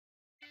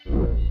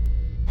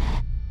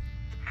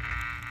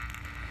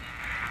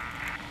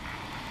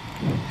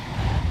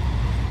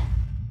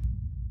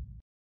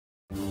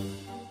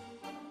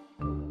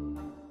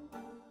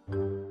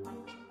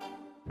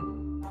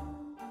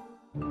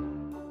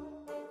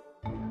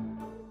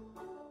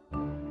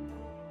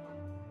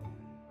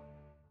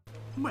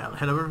Well,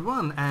 hello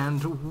everyone,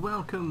 and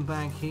welcome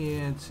back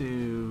here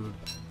to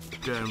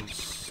Don't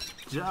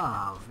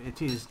Starve.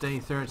 It is day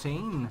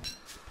 13.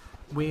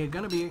 We're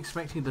going to be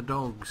expecting the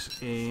dogs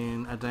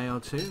in a day or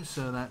two,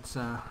 so that's,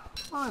 well,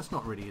 that's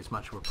not really as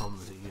much of a problem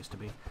as it used to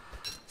be.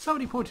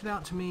 Somebody pointed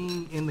out to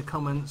me in the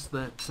comments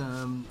that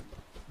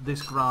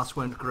this grass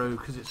won't grow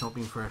because it's not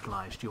been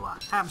fertilised. You are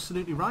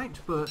absolutely right,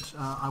 but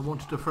I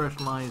wanted to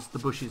fertilise the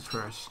bushes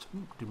first.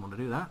 Ooh, didn't want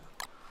to do that.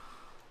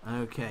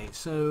 Okay,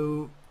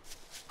 so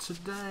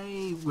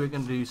today we're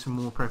going to do some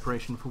more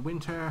preparation for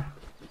winter.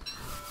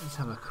 Let's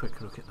have a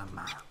quick look at the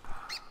map.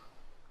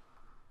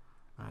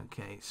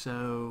 Okay,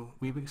 so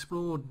we've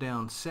explored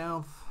down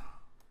south,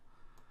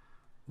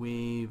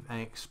 we've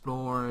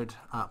explored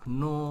up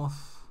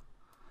north,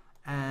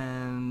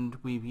 and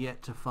we've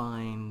yet to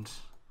find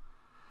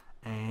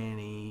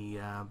any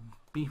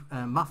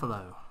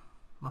Muffalo.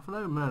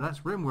 Muffalo? No, that's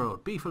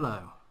Rimworld.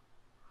 Beefalo.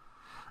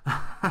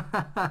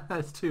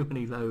 There's too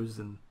many lows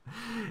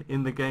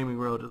in the gaming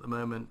world at the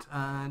moment.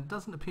 It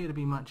doesn't appear to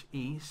be much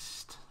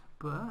east,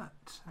 but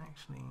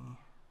actually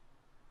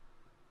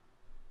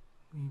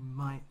we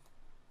might.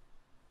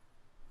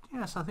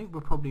 Yes, I think we'll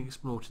probably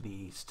explore to the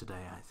east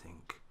today, I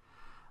think.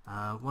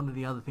 One of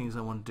the other things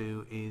I want to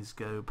do is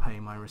go pay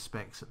my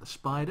respects at the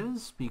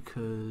spiders,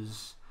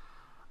 because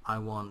I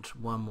want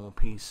one more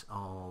piece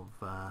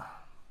of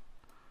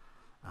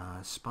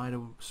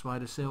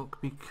spider silk,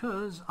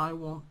 because I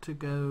want to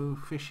go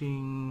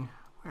fishing.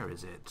 Where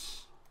is it?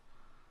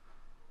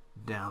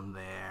 Down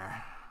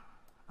there.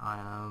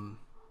 I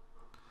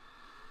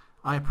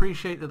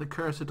appreciate that the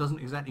cursor doesn't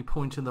exactly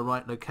point in the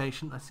right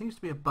location. There seems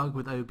to be a bug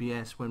with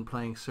OBS when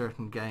playing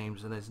certain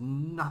games, and there's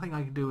nothing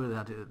I can do with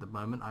that at the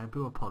moment. I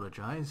do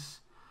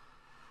apologise,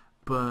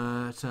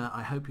 but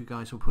I hope you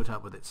guys will put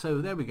up with it.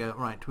 So there we go.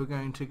 Right, we're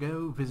going to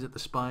go visit the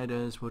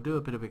spiders. We'll do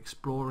a bit of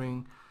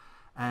exploring,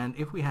 and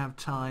if we have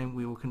time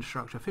we will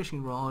construct a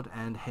fishing rod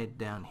and head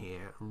down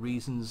here.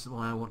 Reasons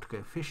why I want to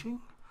go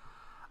fishing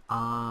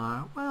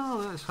are, well,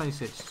 let's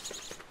face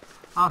it,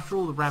 after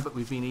all the rabbit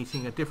we've been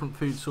eating, a different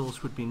food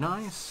source would be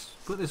nice,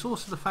 but there's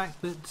also the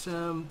fact that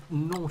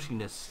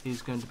naughtiness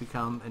is going to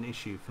become an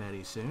issue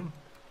fairly soon.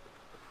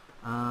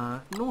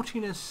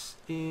 Naughtiness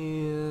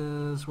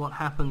is what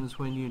happens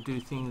when you do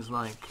things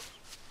like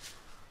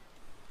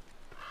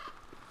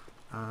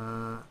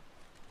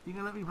you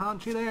gonna let me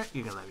plant you there?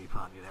 You're gonna let me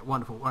plant you there.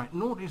 Wonderful. Right,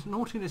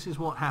 naughtiness is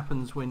what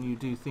happens when you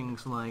do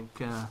things like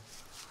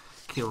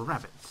kill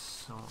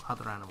rabbits or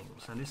other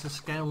animals, and it's a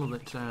scale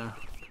that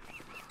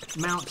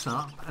mounts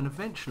up, and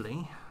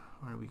eventually,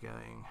 where are we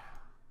going?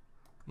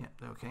 Yeah,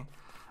 okay.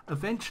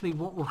 Eventually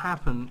what will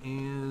happen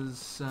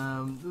is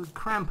the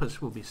Krampus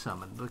will be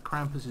summoned. The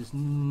Krampus is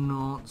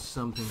not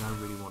something I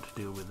really want to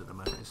deal with at the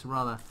moment. It's a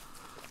rather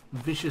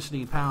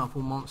viciously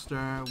powerful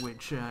monster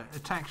which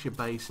attacks your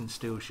base and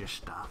steals your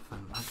stuff,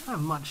 and I don't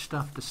have much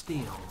stuff to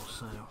steal,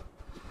 so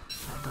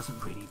that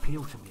doesn't really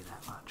appeal to me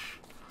that much.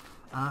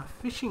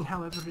 Fishing,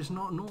 however, is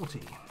not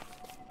naughty.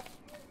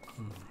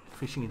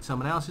 Fishing in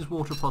someone else's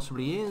water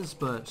possibly is,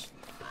 but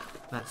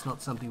that's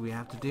not something we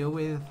have to deal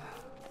with.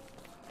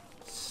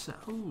 So,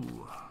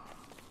 ooh,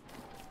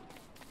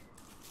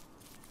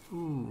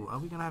 are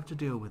we going to have to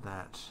deal with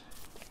that?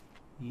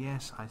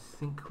 Yes, I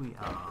think we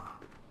are.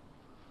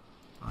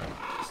 Right,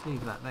 let's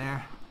leave that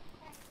there.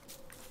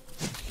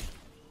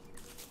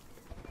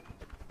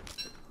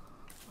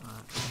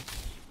 Right.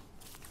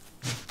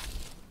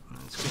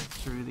 Let's get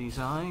through these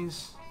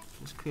eyes.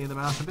 Just clear them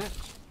out a bit.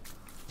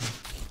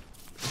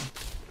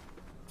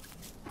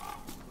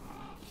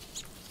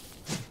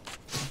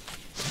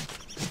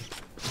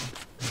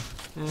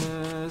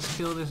 Let's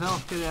kill this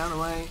off, get it out of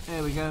the way.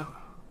 There we go.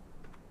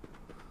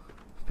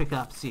 Pick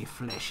up the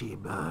fleshy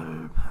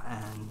bulb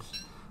and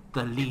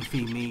the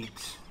leafy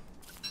meat.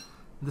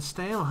 The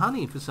stale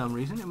honey, for some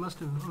reason. It must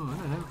have... oh,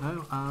 I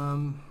don't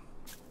know.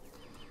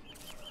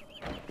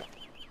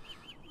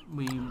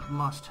 We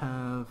must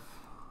have...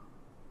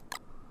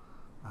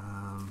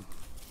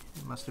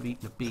 it must have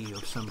eaten a bee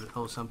or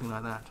something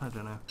like that. I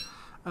don't know.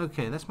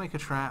 Okay, let's make a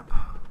trap.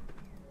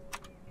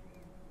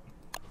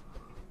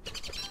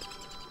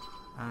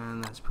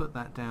 And let's put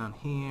that down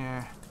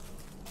here.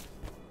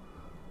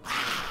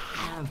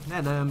 And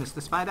hello,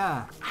 Mr.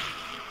 Spider.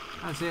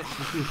 That's it.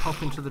 If you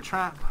pop into the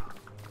trap.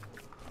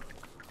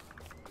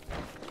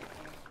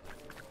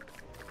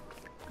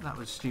 That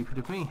was stupid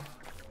of me.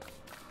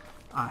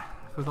 I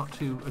forgot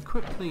to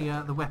equip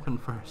the weapon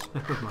first.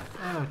 Never mind.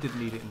 Oh, I didn't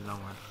need it in the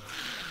long run.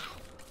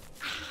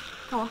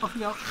 Come on, off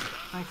you go.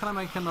 Hey, can I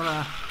make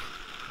another...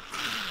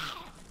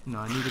 No,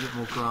 I need a bit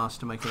more grass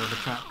to make another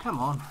trap. Come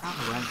on, out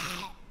of the way.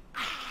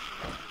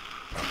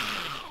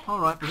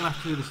 Alright, we're going to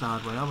have to do this the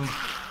hard way, are we?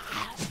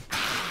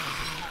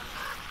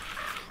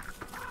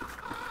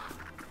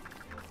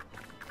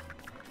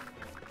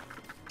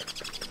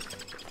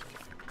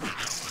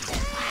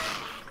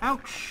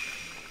 Ouch!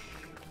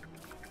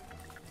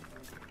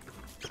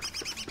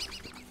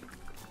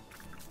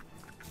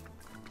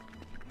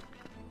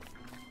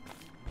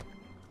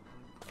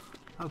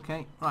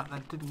 Okay, right,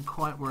 that didn't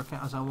quite work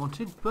out as I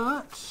wanted,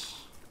 but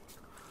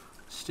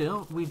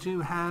still, we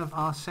do have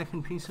our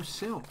second piece of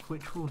silk,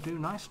 which will do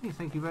nicely.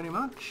 Thank you very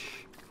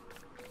much.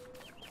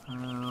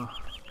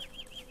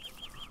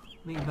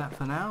 Leave that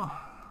for now.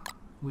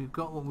 We've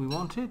got what we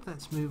wanted.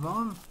 Let's move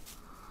on.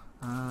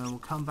 We'll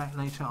come back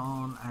later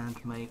on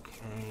and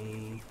make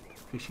a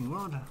fishing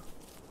rod.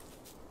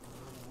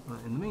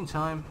 But in the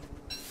meantime,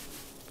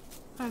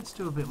 let's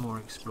do a bit more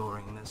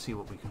exploring and let's see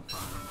what we can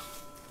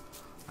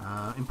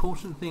find.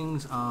 Important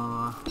things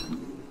are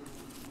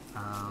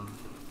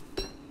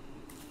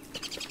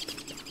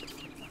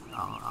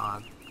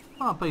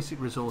our basic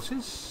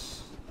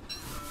resources.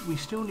 We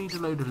still need a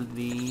load of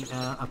the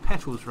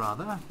petals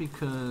rather,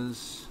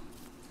 because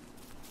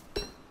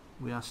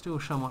we are still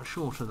somewhat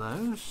short of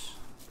those,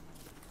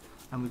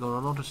 and we've got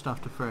a lot of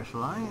stuff to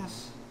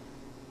fertilise.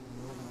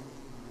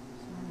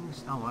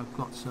 Oh, I've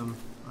got some.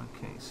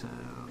 Okay, so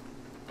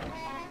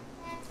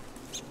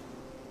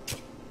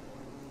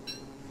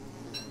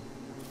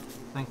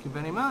thank you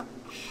very much.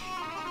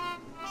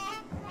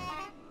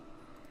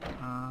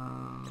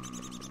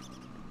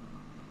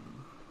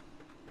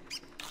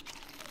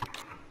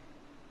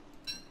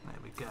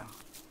 There we go.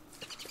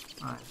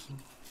 Right, so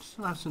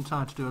still have some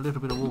time to do a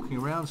little bit of walking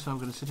around, so I'm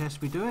going to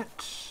suggest we do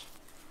it.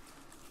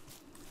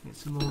 Get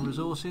some more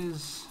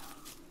resources,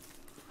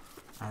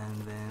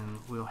 and then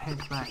we'll head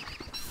back,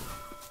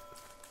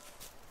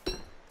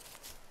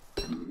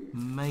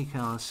 make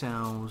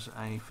ourselves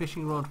a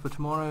fishing rod for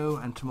tomorrow,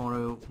 and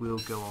tomorrow we'll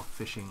go off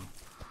fishing,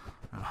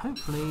 and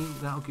hopefully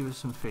that'll give us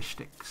some fish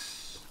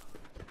sticks.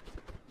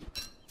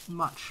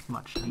 Much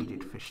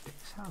needed fish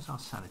sticks. How's our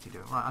sanity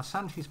doing? Right, our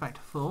sanity's back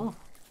to full,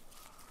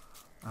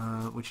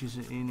 which is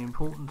an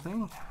important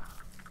thing.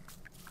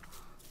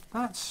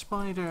 That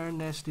spider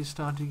nest is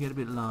starting to get a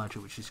bit larger,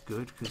 which is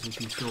good, because as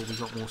you saw we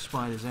got more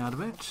spiders out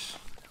of it.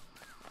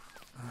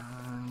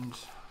 And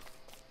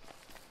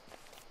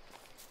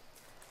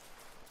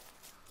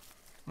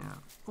yeah,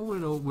 all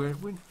in all, we're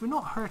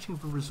not hurting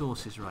for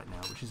resources right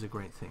now, which is a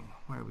great thing.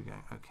 Where are we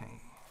going?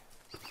 Okay.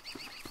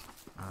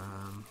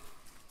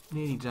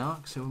 Nearly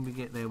dark, so when we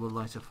get there we'll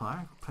light a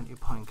fire. Got plenty of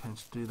pine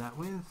cones to do that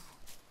with.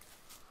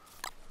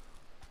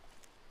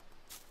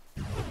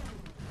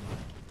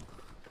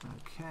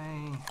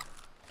 Okay.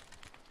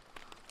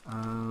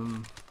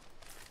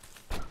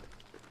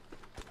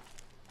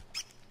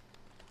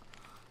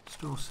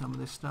 Store some of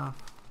this stuff.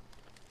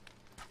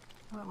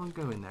 That won't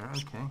go in there.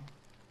 Okay.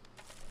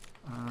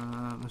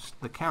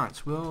 The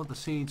carrots will. The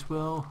seeds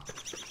will.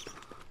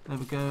 There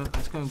we go.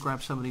 Let's go and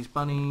grab some of these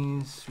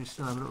bunnies. We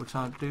still have a little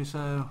time to do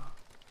so.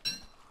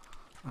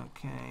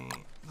 Okay.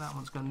 That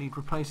one's going to need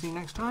replacing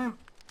next time.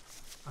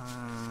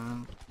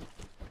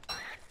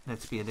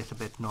 Let's be a little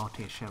bit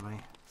naughty, shall we?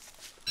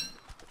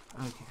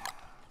 Okay.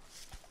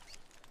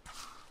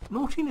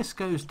 Naughtiness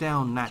goes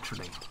down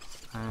naturally,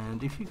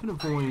 and if you can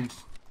avoid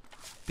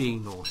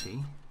being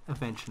naughty,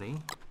 eventually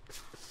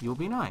you'll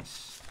be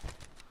nice.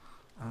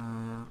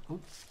 Oh,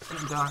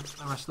 getting dark.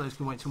 The rest of those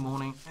can wait till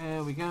morning.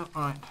 There we go.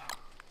 Right.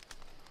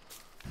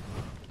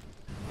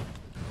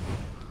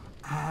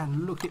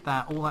 And look at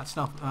that. All that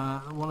stuff.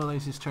 One of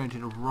those is turned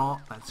into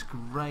rot. That's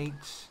great.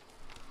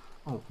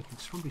 Oh, we can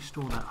probably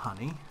store that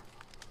honey.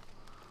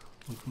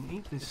 We can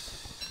eat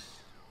this.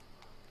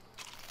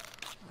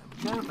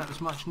 There we go. That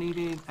was much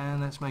needed.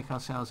 And let's make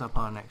ourselves up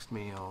our next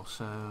meal.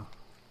 So,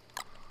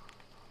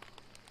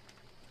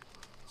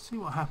 see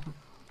what happens.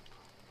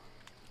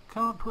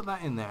 Can't put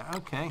that in there.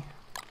 Okay.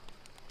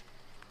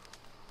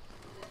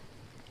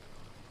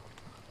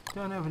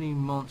 Don't have any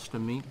monster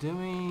meat, do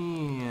we?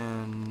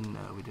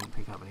 No, we didn't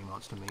pick up any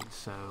monster meat.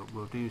 So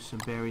we'll do some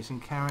berries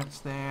and carrots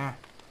there.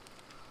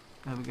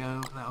 There we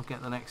go. That'll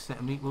get the next set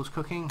of meatballs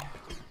cooking.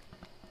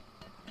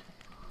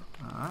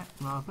 Alright,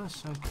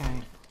 marvellous.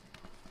 Okay.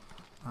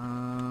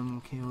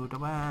 Kill the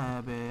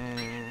rabbit.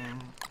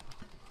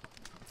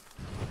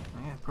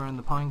 Yeah, burn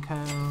the pine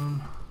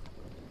cone.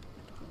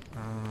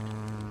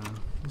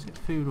 Is it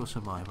food or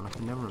survival? I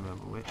can never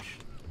remember which.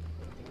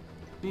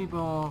 Bee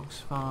box,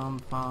 farm,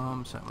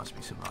 so it must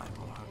be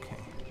survival.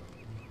 Okay.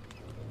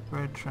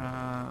 Bread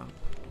trap.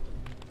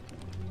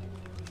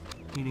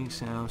 Heating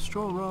cell,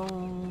 straw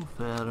roll,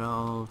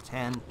 feather,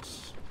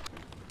 tent.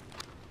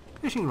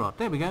 Fishing rod,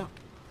 there we go.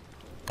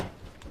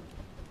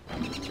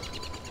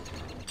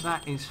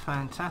 That is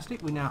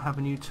fantastic. We now have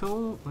a new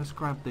tool. Let's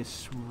grab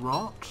this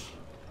rot.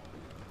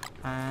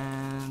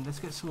 And let's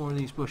get some more of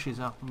these bushes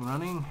up and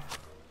running.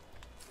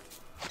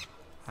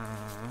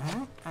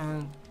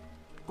 And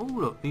oh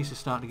look, these are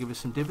starting to give us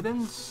some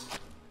dividends.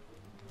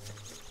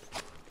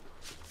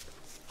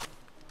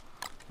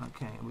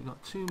 Okay, we've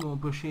got 2 more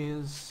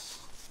bushes.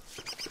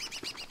 Stick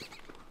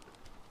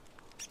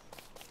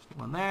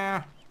one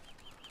there.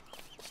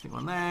 Stick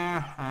one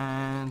there.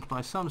 And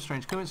by some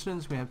strange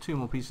coincidence, we have 2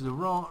 more pieces of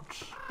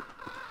rot.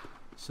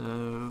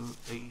 So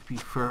they'd be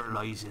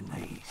fertilising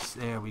these.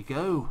 There we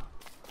go.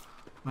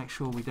 Make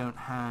sure we don't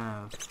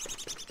have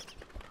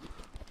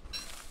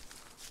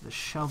the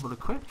shovel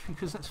equipped,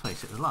 because let's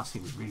face it, the last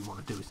thing we really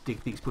want to do is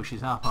dig these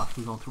bushes up after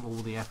we've gone through all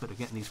the effort of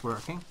getting these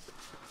working.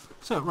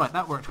 So right,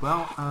 that worked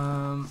well.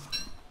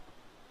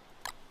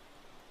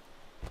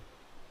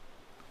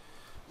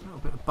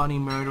 bit of bunny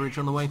murderage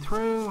on the way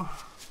through.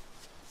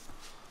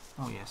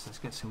 Oh yes, let's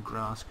get some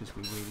grass because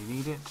we really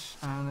need it.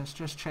 And let's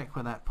just check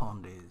where that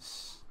pond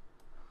is.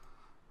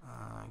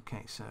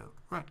 Okay, so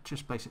right,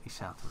 just basically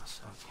south of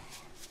us. Okay.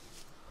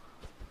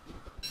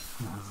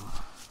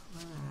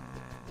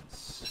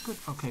 That's good.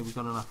 Okay, we've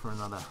got enough for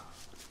another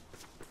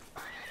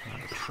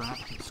trap.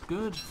 It's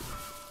good.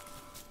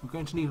 We're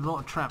going to need a lot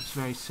of traps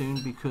very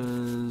soon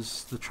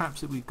because the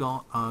traps that we've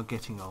got are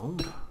getting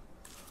old.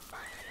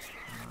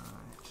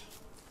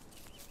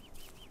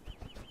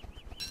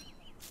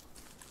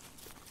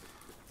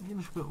 A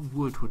little bit of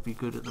wood would be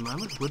good at the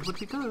moment. Wood would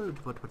be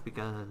good. Wood would be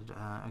good.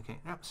 Okay,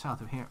 yep,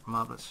 south of here.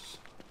 Marvellous.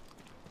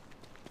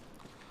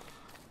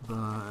 But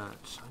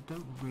I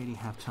don't really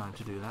have time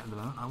to do that at the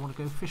moment. I want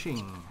to go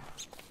fishing.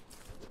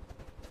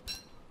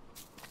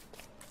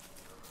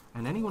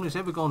 And anyone who's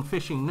ever gone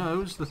fishing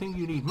knows the thing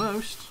you need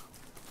most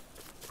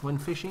when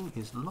fishing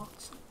is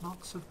lots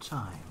of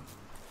time.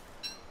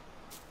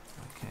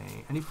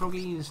 Okay, any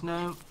froggies?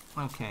 No?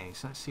 Okay,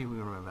 so let's see if we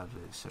remember how to do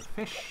this. So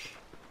fish.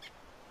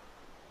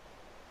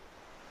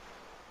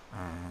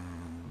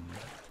 And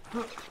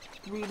hook,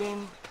 reel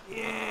in.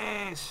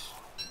 Yes!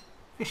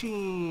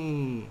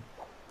 Fishy!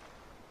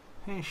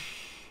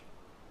 Fish.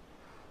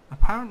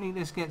 Apparently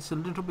this gets a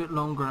little bit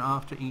longer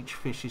after each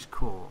fish is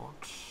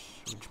caught.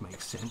 Which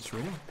makes sense,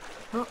 really.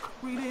 Hook,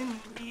 reel in,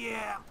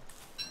 yeah!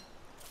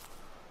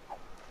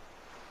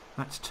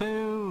 That's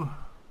 2.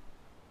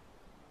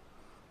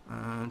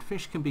 And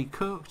fish can be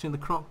cooked in the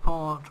crock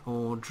pot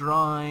or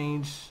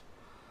dried.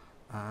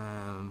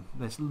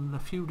 There's a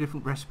few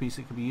different recipes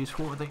that can be used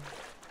for it.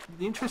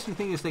 The interesting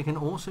thing is they can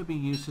also be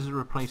used as a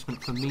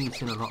replacement for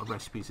meat in a lot of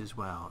recipes as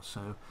well.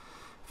 So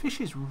fish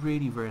is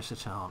really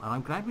versatile, and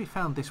I'm glad we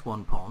found this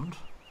one pond.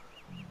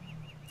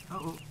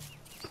 Uh-oh.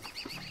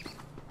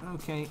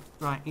 Okay,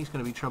 right, he's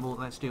going to be trouble.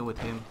 Let's deal with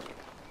him.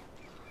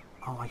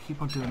 Oh, I keep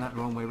on doing that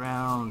the wrong way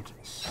round.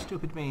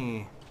 Stupid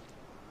me.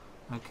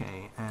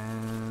 Okay,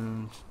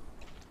 and...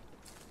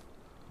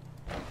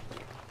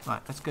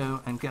 right, let's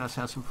go and get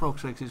ourselves some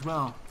frog's legs as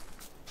well.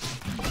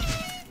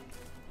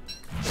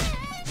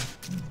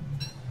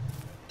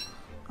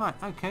 Right,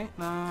 okay,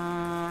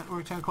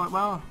 worked out quite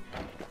well.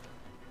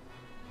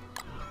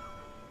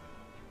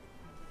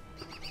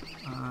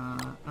 No,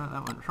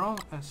 that went wrong.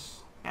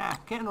 Let's... yeah,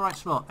 get in the right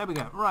slot. There we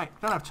go. Right,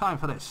 don't have time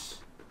for this.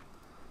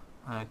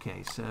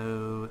 Okay,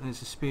 so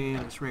there's a spear.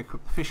 Let's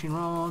re-equip the fishing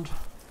rod.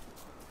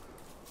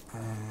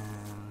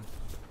 And...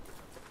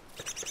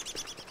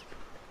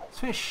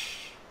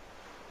 fish.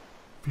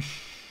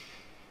 Fish.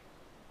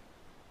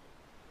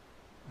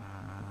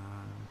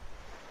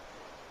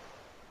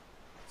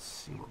 Let's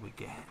see what we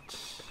get.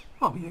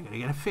 Well, we're going to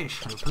get a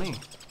fish, hopefully.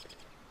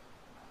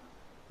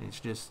 It's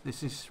just,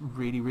 this is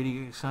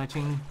really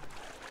exciting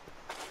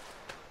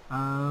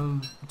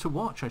to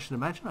watch, I should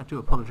imagine. I do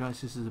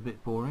apologise, this is a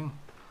bit boring.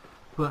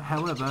 But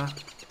however,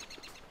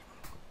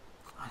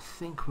 I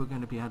think we're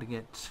going to be able to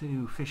get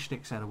 2 fish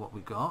sticks out of what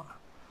we got,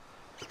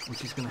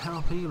 which is going to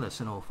help heal us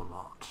an awful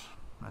lot.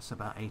 That's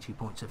about 80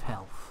 points of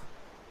health.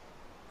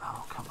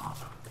 Oh, come on.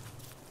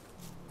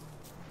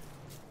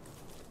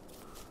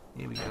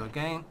 Here we go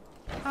again.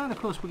 And of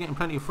course we're getting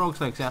plenty of frog's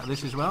legs out of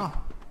this as well.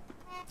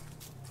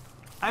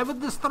 I will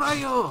destroy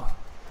you!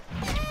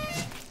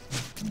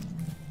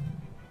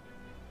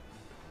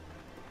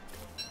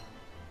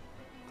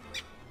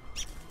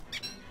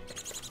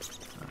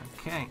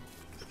 Okay.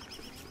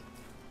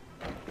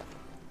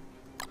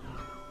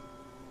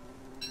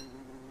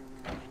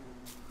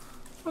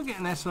 We're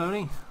getting there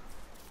slowly.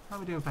 How are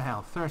we doing for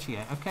health? 38.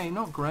 Okay,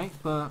 not great,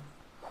 but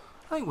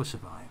I think we'll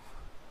survive.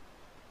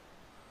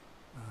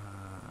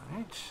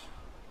 Right.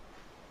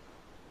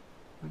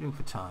 We're doing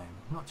for time.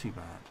 Not too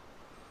bad.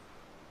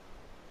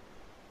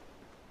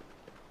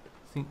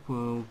 I think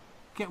we'll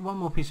get one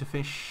more piece of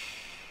fish.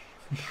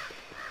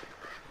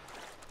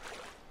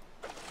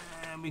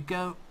 There we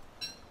go.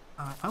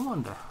 I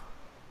wonder.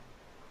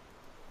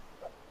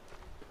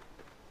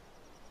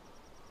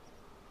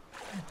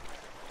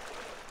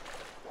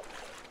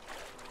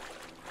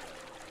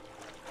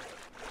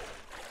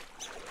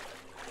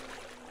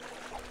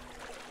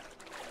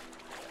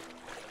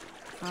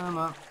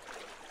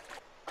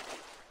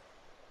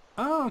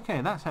 Oh,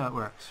 okay, that's how it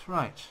works.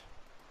 Right.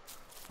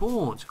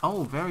 Boards.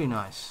 Oh, very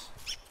nice.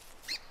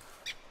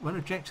 Won't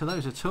object to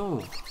those at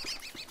all.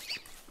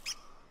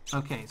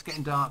 Okay, it's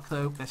getting dark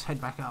though. Let's head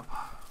back up.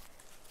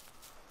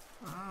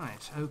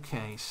 Right,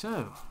 okay,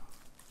 so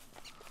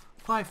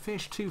 5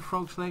 fish, 2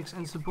 frog's legs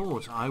and some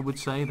boards. I would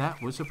say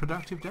that was a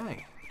productive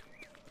day.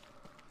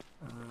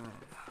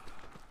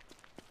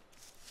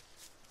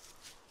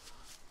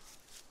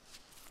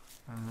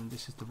 And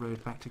this is the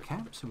road back to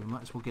camp, so we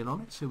might as well get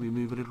on it so we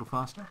move a little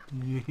faster.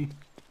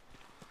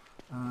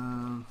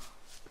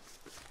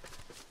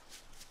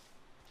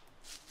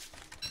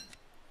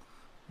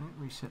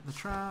 Reset the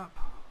trap.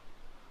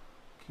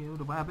 Kill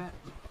the wabbit.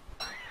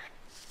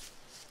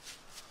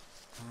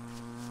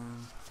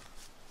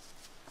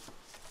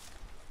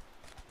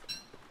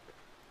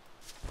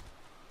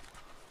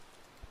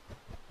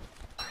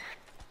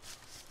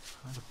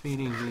 Try to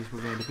Feeding these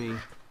were going to be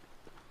a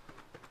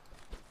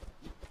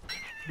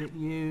bit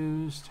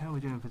used. How are we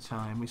doing for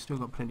time? We've still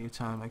got plenty of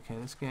time. Okay,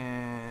 let's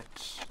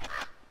get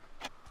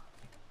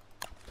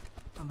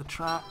another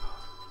trap.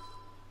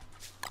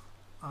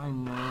 I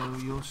know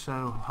you're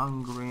so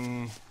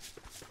hungry,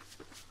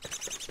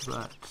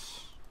 but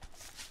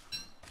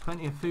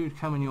plenty of food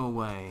coming your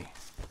way.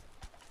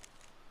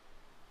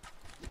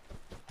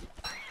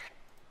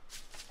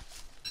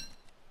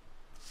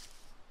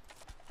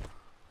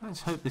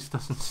 Let's hope this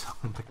doesn't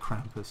summon the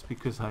Krampus,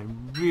 because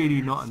I'm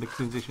really not in the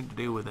position to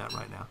deal with that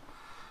right now.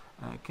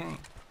 Okay.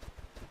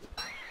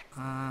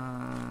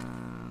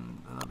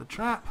 And another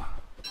trap.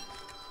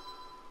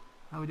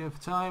 How are we doing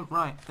for time?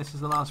 Right, this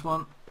is the last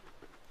one.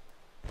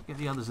 Get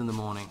the others in the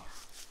morning.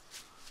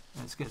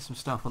 Let's get some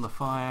stuff on the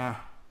fire.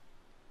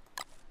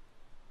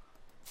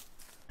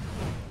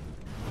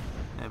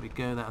 There we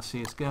go, that'll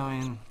see us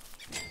going.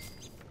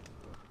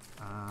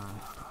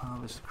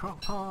 Harvest the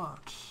crock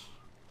pot.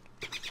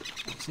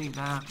 Let's eat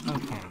that.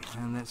 Okay,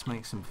 and let's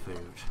make some food.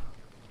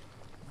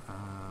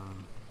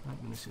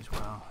 Open this as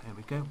well. There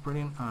we go,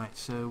 brilliant. Alright,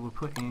 so we'll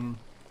put in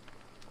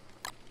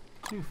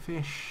 2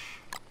 fish.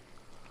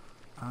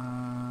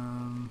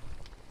 A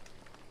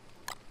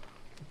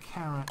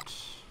carrot.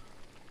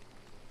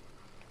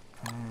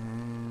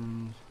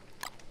 And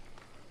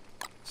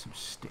some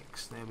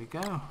sticks. There we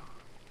go.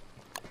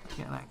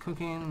 Get that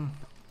cooking.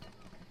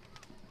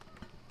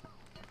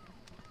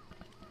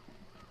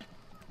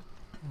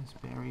 There's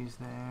berries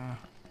there.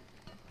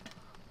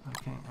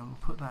 Okay, and we'll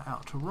put that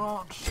out to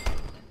rot.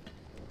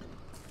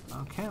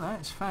 Okay,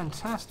 that's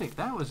fantastic.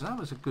 That was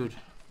a good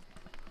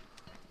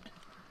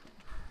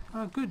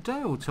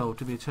day, all told,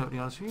 to be totally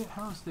honest with you.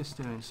 How's this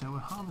doing? So we'll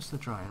harvest the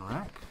drying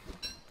rack.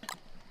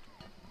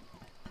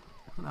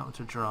 Put that one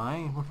to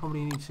dry. We'll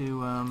probably need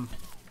to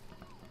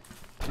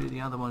do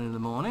the other one in the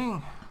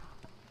morning.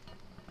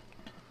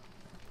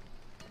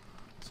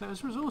 So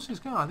as resources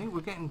go, I think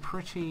we're getting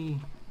pretty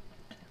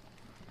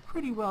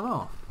well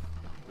off.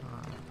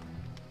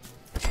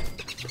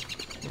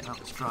 Yeah, that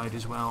was dried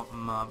as well.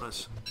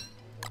 Marvellous.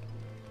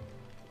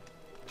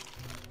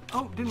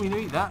 Oh, didn't mean to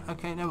eat that.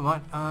 Okay, never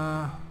mind.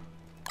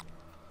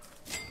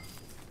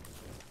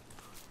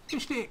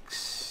 Fish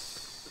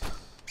sticks.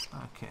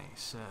 Okay,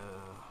 so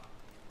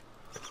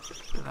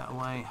put that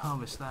away,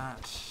 harvest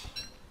that.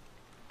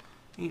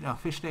 Eat our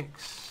fish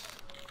sticks.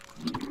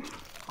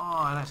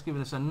 Oh, that's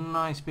given us a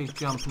nice big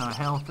jump in our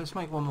health. Let's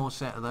make one more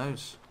set of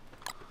those.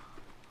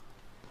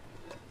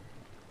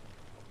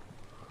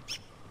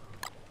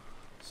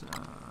 So,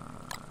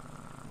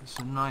 it's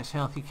a nice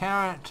healthy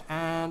carrot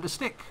and a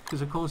stick,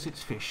 because of course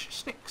it's fish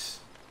sticks.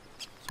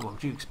 So what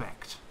would you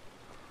expect?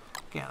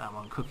 Get that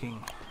one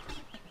cooking.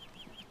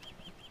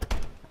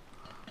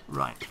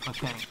 Right,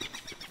 okay. Let's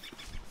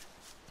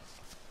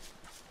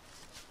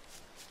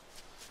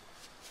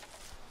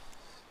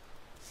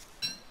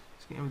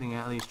get everything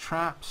out of these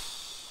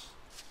traps.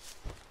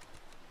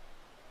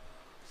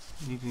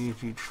 Need to use a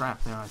few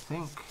trap there, I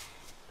think.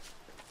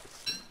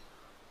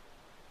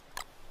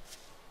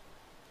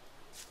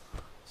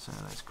 So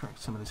let's correct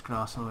some of this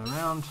grass all the way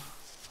around.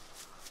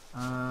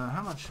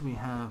 How much do we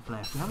have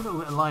left? We have a little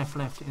bit of life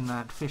left in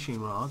that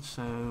fishing rod,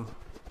 so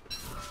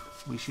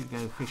we should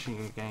go fishing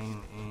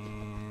again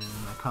in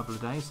a couple of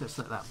days. Let's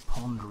let that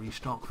pond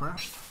restock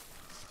first.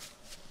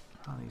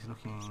 How are these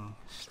looking?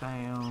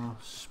 Stale,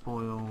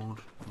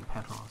 spoiled, and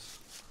petals.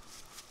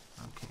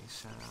 Okay,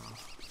 so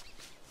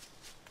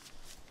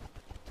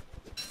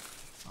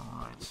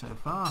alright so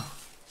far.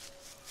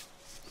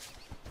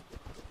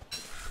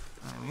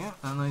 There we go,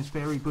 and those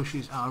berry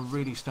bushes are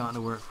really starting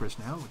to work for us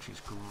now, which is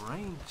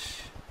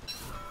great.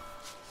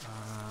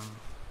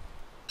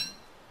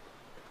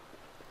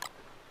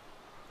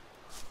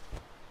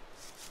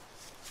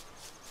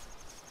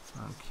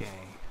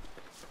 Okay.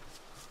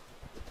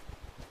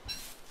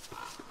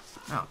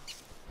 Now,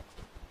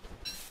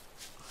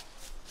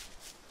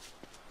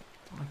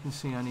 I can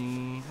see I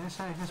need. Let's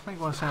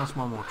make ourselves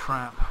one more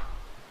trap.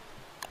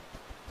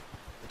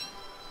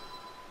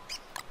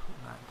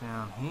 Put that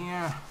down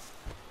here.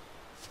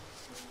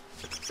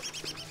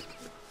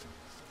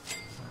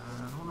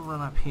 I want to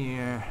run up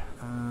here.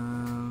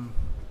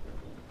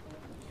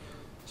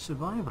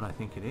 Survival, I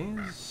think it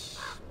is.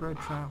 Bird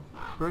trap.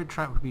 Bird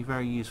trap would be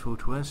very useful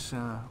to us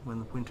when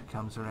the winter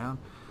comes around.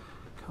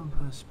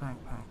 Compass,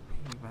 backpack,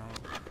 piggy bag,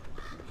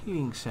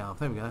 healing salve.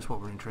 There we go. That's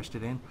what we're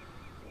interested in.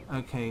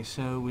 Okay,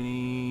 so we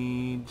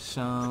need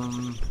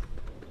some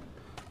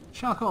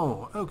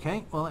charcoal.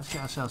 Okay, well let's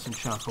get ourselves some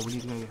charcoal. We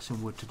need to go get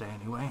some wood today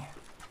anyway.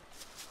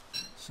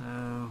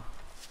 So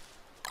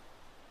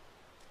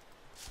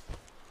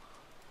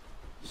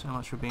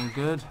much for being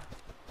good.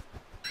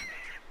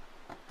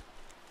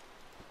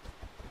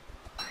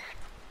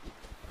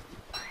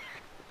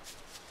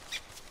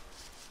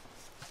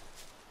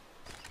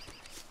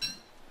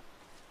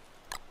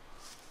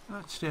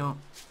 But still,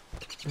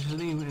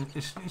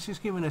 it's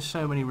just giving us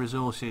so many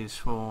resources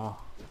for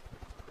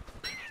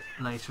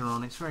later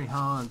on. It's very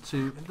hard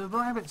to... The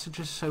rabbits are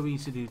just so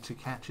easy to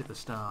catch at the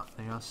start.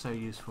 They are so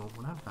useful.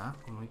 We'll have that.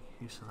 We'll make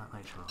use of that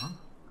later on.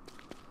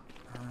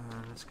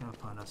 Let's go and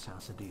find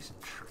ourselves a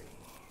decent tree.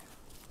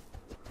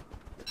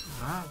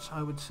 That,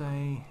 I would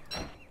say,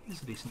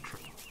 is a decent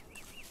tree.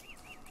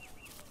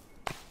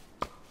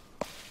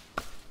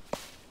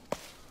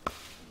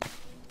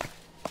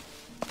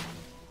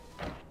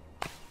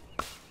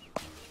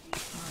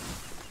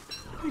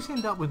 Always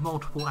end up with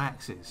multiple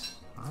axes.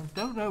 I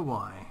don't know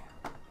why.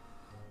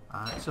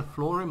 It's a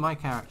flaw in my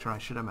character, I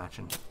should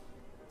imagine.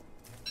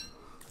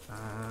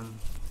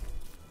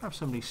 Have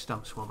somebody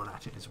stumps while we're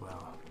at it as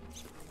well.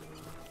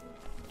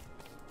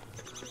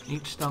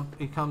 Each stump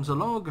becomes a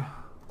log,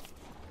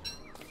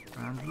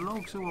 and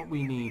logs are what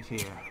we need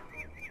here.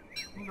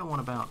 I think I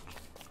want about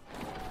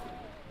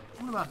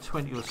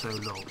 20 or so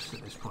logs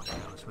at this point, to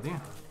be honest with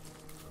you.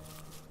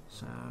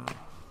 So,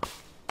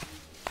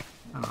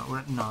 alright, we're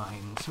at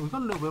 9, so we've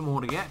got a little bit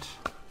more to get.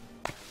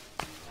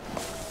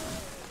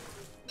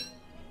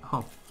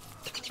 Oh,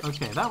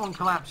 okay, that one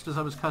collapsed as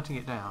I was cutting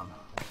it down.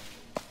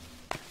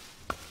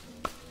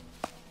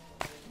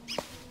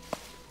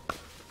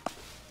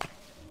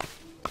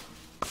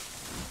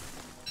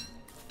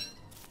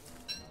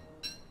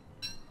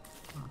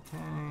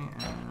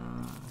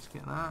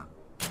 That.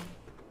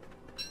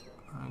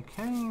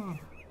 Okay.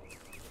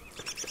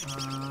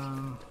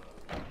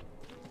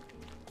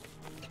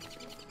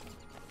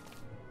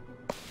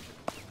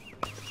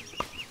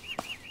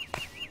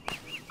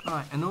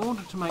 Right, in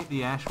order to make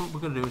the ash, what we're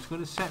going to do is we're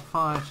going to set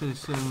fire to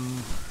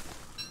some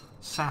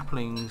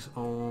saplings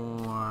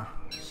or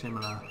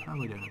similar. How are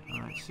we doing?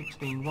 Alright,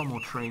 16, one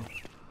more tree.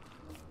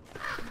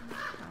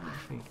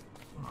 Actually,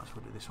 might as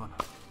well do this one.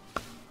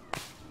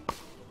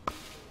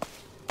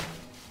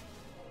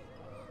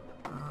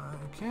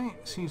 Okay,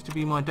 seems to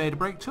be my day to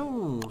break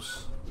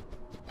tools.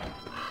 I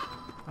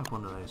have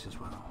one of those as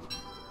well.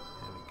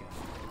 There we go.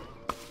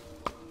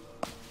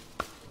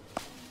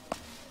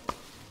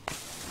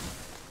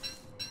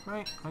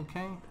 Great,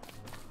 okay.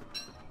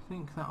 I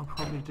think that'll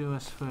probably do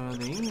us for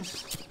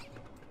these.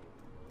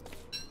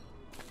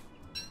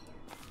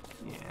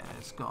 Yeah,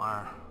 it's got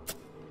our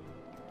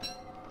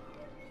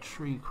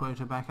tree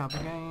quota back up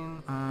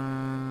again.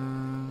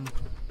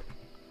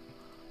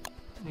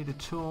 Need a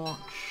torch.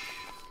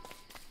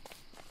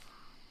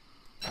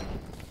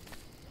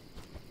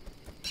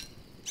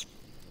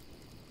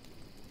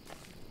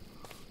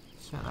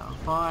 Set that on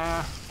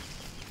fire.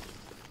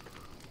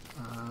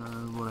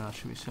 What else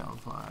should we set on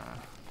fire?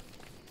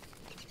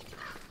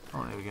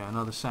 Oh, there we go.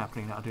 Another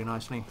sapling. That'll do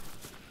nicely.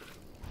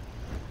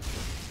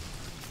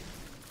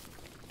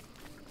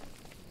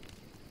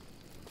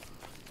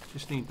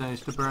 Just need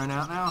those to burn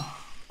out now.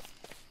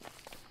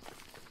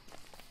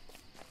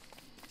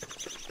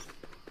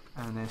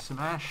 And there's some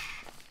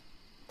ash.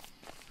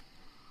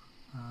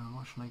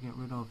 What should I get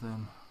rid of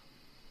then?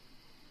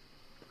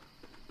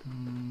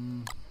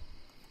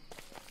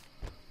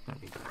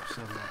 Don't need that.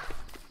 7 left.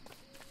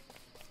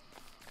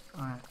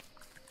 Alright.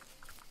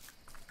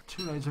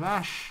 2 loads of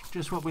ash.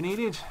 Just what we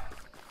needed.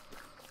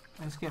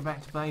 Let's get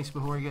back to base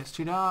before it gets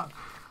too dark.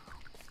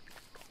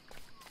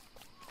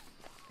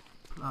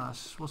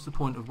 Plus, what's the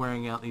point of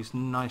wearing out these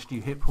nice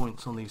new hit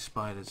points on these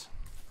spiders?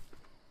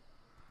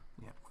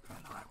 Yep, we're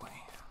going the right way.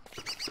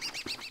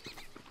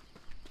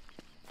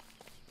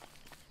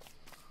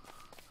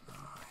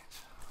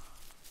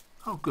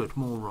 Oh good,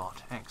 more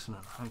rot.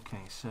 Excellent.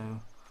 Okay, so...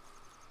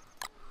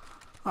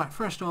 Right,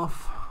 first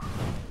off,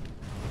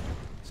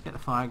 let's get the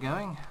fire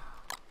going.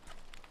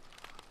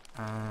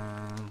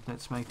 And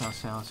let's make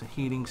ourselves a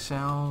healing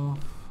salve.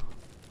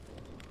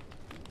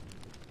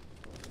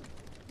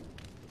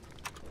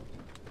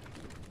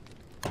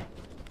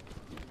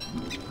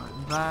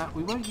 Like that.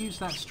 We won't use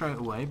that straight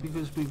away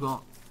because we've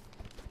got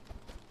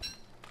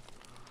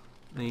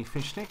the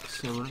fish sticks,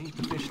 so we'll eat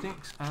the fish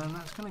sticks, and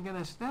that's going to get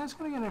us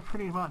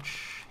pretty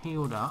much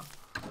healed up.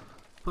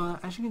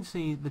 But as you can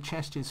see, the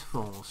chest is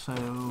full, so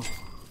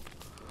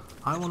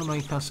I want to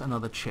make us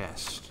another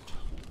chest.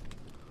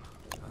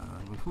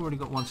 We've already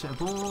got one set of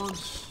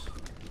boards,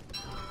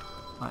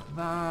 like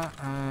that,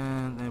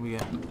 and there we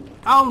go.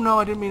 Oh no,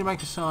 I didn't mean to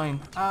make a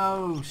sign.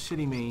 Oh,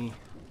 silly me.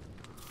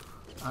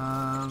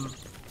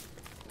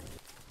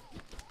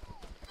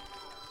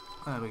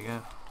 There we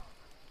go.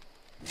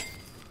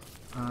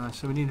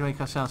 So we need to make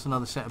ourselves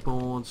another set of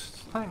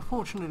boards.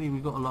 Fortunately,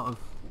 we've got a lot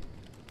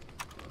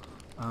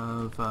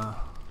of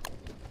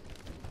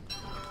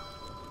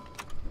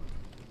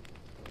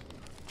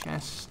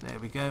chests. There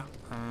we go,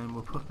 and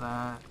we'll put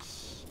that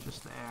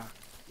just there.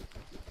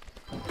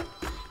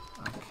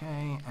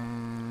 Okay,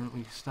 and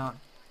we can start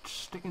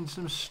sticking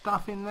some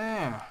stuff in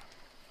there.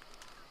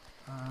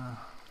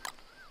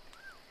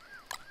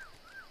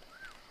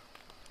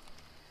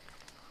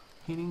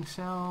 Healing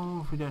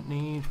salve, we don't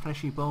need.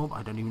 Fleshy bulb,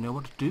 I don't even know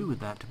what to do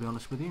with that, to be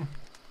honest with you.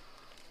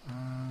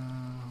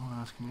 What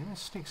else can we do?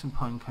 Let's stick some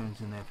pine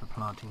cones in there for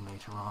planting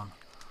later on.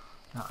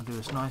 That'll do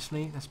us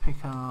nicely. Let's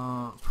pick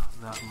up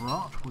that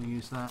rot. We'll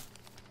use that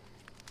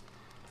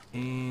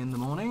in the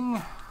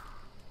morning.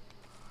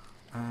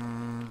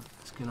 And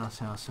let's get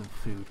ourselves some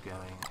food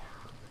going.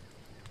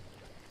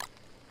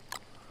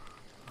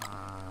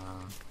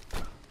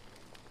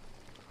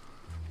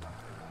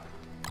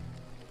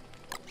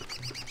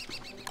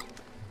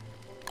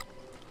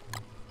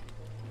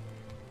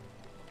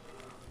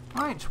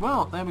 Right,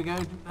 well, there we go,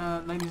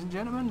 ladies and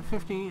gentlemen.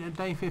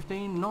 Day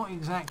 15, not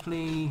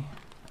exactly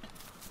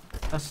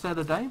a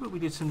stellar day, but we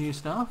did some new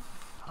stuff.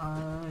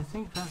 I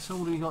think that's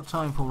all we got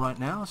time for right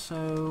now,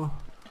 so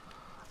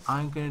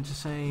I'm going to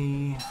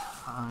say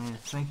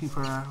thank you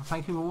for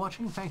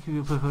watching, thank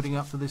you for putting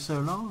up for this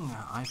so long.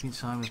 I've been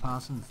Simon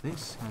Parsons,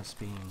 this has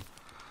been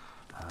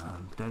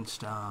Don't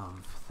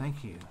Starve.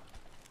 Thank you,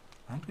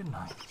 and good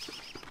night.